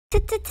Tag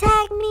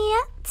me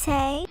up,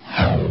 Tay.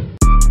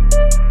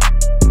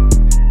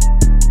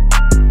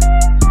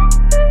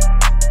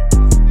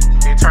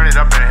 Can you turn it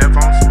up in the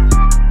headphones?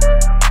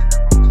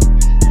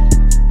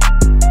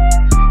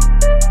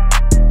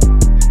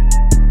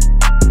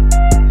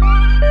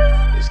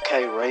 It's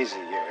K-Razy,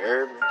 you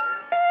heard me?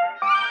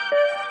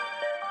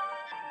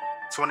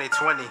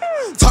 2020.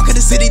 Talking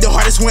the city, the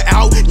hardest went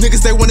out.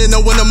 Niggas, they wanna know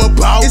what I'm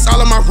about. It's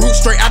all of my roots,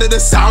 straight out of the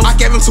south. I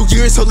gave them 2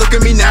 years, so look at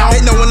me now. They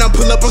know when I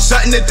pull up, I'm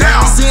shutting it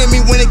down. Seeing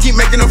me win and keep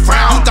making them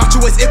frown. You thought you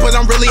was it, but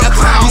I'm really a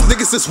clown. These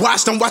niggas just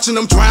watched, I'm watching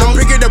them drown.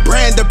 The bigger the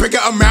brand, the bigger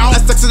amount.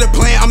 I stuck to the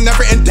plan, I'm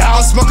never in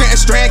doubt. I'm smoking and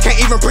strand, can't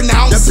even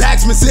pronounce. The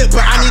bag's been zipped,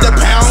 but I need a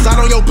pound.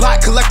 Slide on your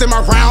block, collecting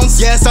my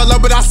rounds. Yes, I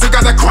love, but I still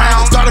got the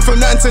crown. Started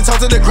from nothing, 10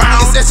 toes to the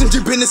ground. It's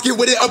SMG business, get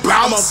with it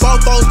about. I'm on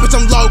Fofos, bitch,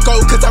 I'm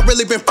loco, cause I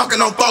really been fucking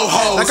on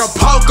Fofos. Like a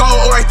Poco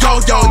or a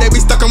yo-yo, they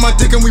be stuck on my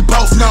dick and we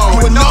both know.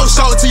 You a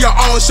no-show to your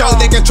own show,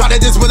 they can try to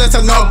diss with us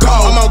a no-go.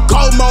 I'm on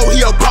gold mode,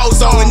 he a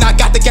bozo, and I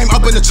got the game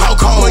up in the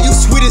chokehold. Boy, you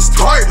sweet as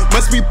tart,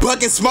 must be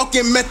bugging,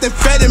 smoking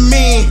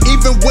methamphetamine.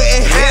 Even with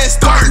a head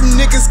start, you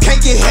niggas can't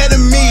get ahead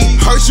of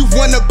me. Heard you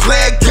wanna play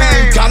a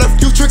game, got a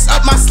few tricks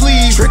up my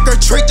sleeve. Trick or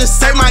treat,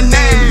 just say my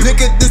name.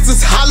 Nigga, this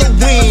is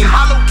Halloween.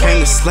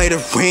 Came to slay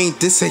the ring,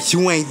 this shit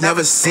you ain't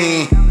never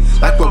seen.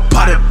 Like with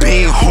butter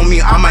bean,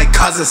 homie, I might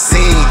cause a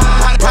scene.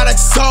 Product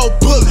so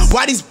booked,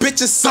 why these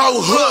bitches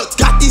so hooked?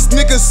 Got these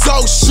niggas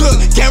so shook,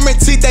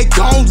 guaranteed they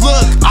gon'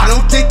 look. I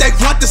don't think they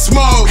want the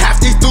smoke, half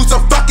these dudes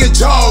are fucking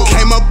joke.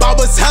 Came up, I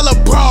was hella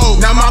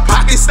broke, now my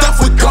pocket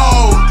stuffed with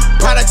gold.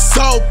 Product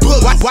so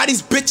booked, why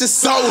these bitches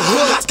so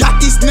hooked? Got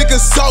these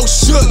niggas so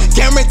shook,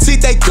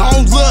 guaranteed they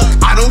gon' look.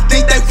 I don't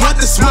think they want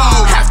the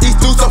smoke, half these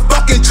dudes are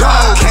fucking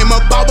joke. Came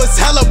up, I was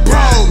hella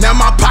broke, now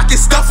my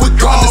pocket stuffed with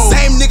gold. I'm the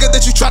same nigga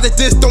that you try to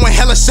diss, throwing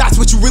hella shots,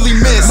 what you really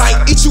miss.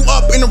 Might eat you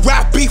up in a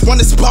rap beef,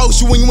 wanna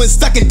expose you when you was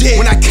stuck in dick.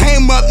 When I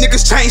came up,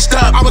 niggas changed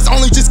up, I was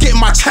only just getting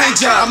my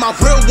change up. My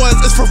real ones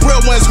is for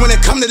real ones, when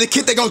it come to the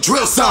kid, they gon'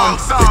 drill some.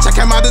 Bitch, I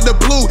came out of the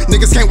blue,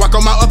 niggas can't walk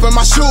on my up in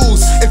my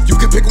shoes. If you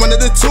could pick one of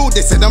the two,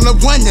 they said I'm the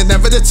one and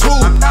never the two.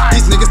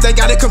 These niggas, they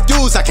got it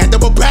confused, I can't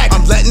double back,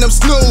 I'm letting them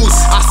snooze.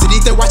 I see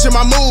these, they watching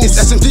my moves, it's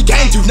SMG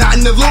game, you not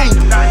in the loop.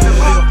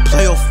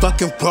 Play your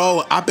fucking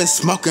role, I've been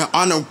smoking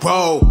on a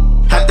roll.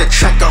 Had to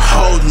check a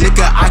hole,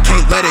 nigga, I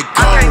can't let it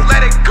go.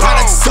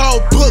 Product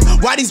so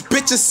booked, why these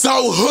bitches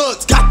so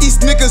hooked? Got these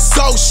niggas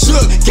so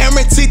shook,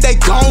 guaranteed they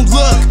gon'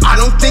 look. I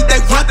don't think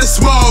they want the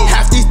smoke,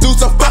 half these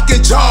dudes are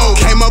fucking joke.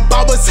 Came up,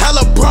 I was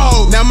hella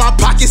broke, now my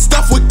pocket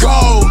stuffed with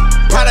gold.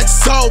 Product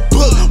so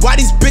booked, why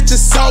these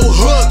bitches so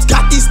hooked?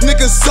 Got these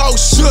niggas so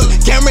shook,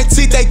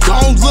 guaranteed they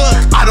gon' look.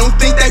 I don't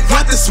think they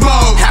want the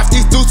smoke, half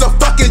these dudes are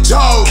fucking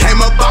joke.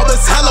 Came up, I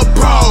was hella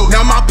broke,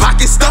 now my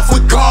pocket stuffed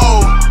with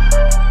gold.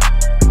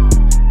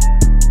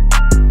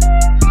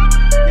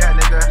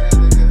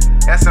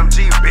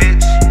 SMG,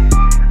 bitch.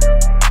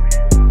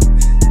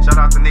 Shout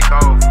out to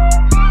Nico.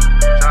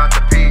 Shout out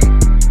to P.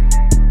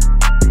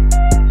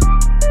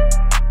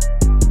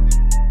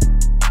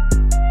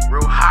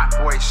 Real hot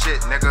boy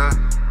shit, nigga.